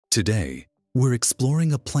Today, we're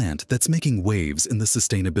exploring a plant that's making waves in the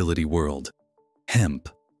sustainability world: hemp.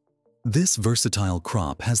 This versatile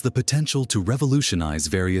crop has the potential to revolutionize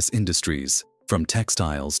various industries, from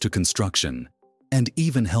textiles to construction, and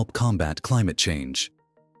even help combat climate change.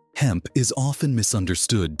 Hemp is often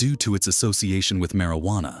misunderstood due to its association with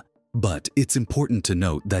marijuana, but it's important to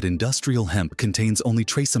note that industrial hemp contains only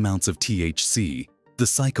trace amounts of THC, the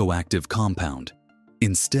psychoactive compound.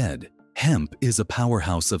 Instead, hemp is a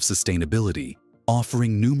powerhouse of sustainability,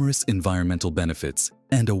 offering numerous environmental benefits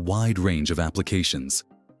and a wide range of applications.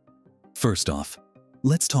 First off,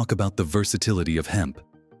 let's talk about the versatility of hemp.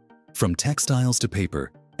 From textiles to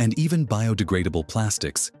paper and even biodegradable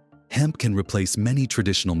plastics, hemp can replace many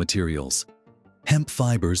traditional materials. Hemp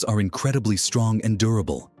fibers are incredibly strong and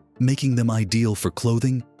durable, making them ideal for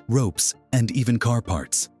clothing, ropes, and even car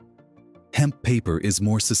parts. Hemp paper is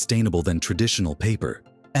more sustainable than traditional paper,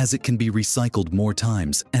 as it can be recycled more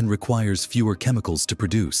times and requires fewer chemicals to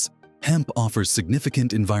produce. Hemp offers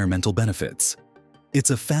significant environmental benefits.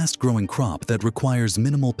 It's a fast-growing crop that requires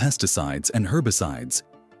minimal pesticides and herbicides,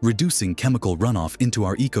 reducing chemical runoff into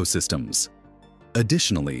our ecosystems.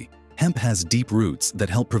 Additionally, hemp has deep roots that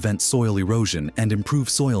help prevent soil erosion and improve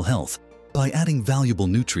soil health by adding valuable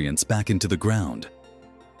nutrients back into the ground.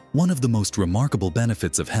 One of the most remarkable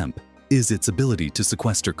benefits of hemp is its ability to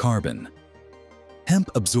sequester carbon.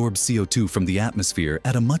 Hemp absorbs CO2 from the atmosphere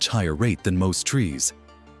at a much higher rate than most trees,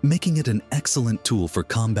 making it an excellent tool for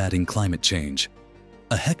combating climate change.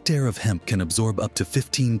 A hectare of hemp can absorb up to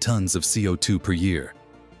 15 tons of CO2 per year,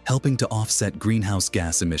 helping to offset greenhouse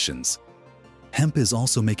gas emissions. Hemp is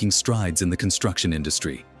also making strides in the construction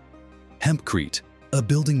industry. Hempcrete, a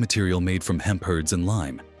building material made from hemp herds and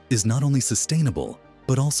lime, is not only sustainable,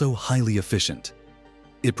 but also highly efficient.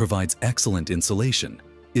 It provides excellent insulation,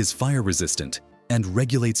 is fire-resistant, and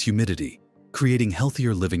regulates humidity, creating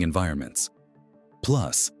healthier living environments.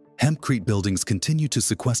 Plus, hempcrete buildings continue to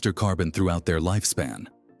sequester carbon throughout their lifespan.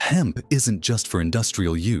 Hemp isn't just for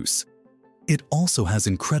industrial use. It also has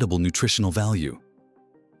incredible nutritional value.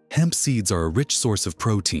 Hemp seeds are a rich source of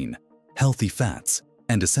protein, healthy fats,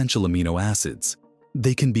 and essential amino acids.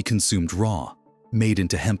 They can be consumed raw, made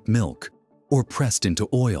into hemp milk, or pressed into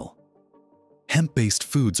oil. Hemp-based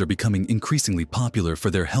foods are becoming increasingly popular for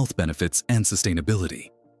their health benefits and sustainability.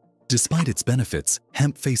 Despite its benefits,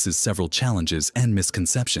 hemp faces several challenges and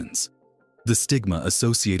misconceptions. The stigma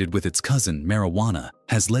associated with its cousin, marijuana,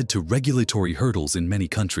 has led to regulatory hurdles in many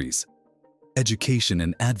countries. Education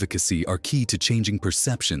and advocacy are key to changing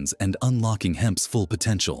perceptions and unlocking hemp's full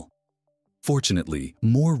potential. Fortunately,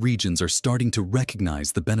 more regions are starting to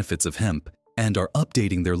recognize the benefits of hemp and are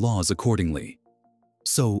updating their laws accordingly.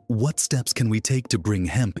 So, what steps can we take to bring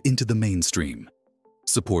hemp into the mainstream?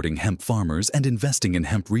 Supporting hemp farmers and investing in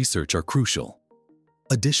hemp research are crucial.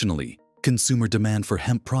 Additionally, consumer demand for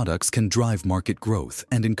hemp products can drive market growth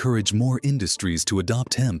and encourage more industries to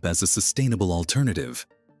adopt hemp as a sustainable alternative.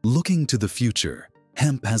 Looking to the future,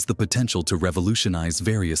 hemp has the potential to revolutionize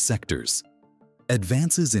various sectors.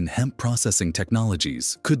 Advances in hemp processing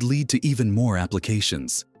technologies could lead to even more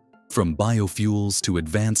applications, from biofuels to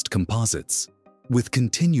advanced composites. With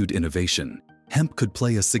continued innovation, hemp could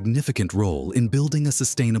play a significant role in building a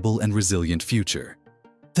sustainable and resilient future.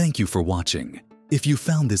 Thank you for watching. If you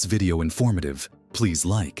found this video informative, please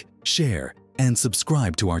like, share, and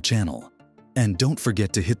subscribe to our channel. And don't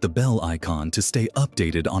forget to hit the bell icon to stay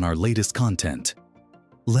updated on our latest content.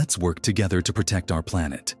 Let's work together to protect our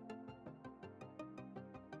planet.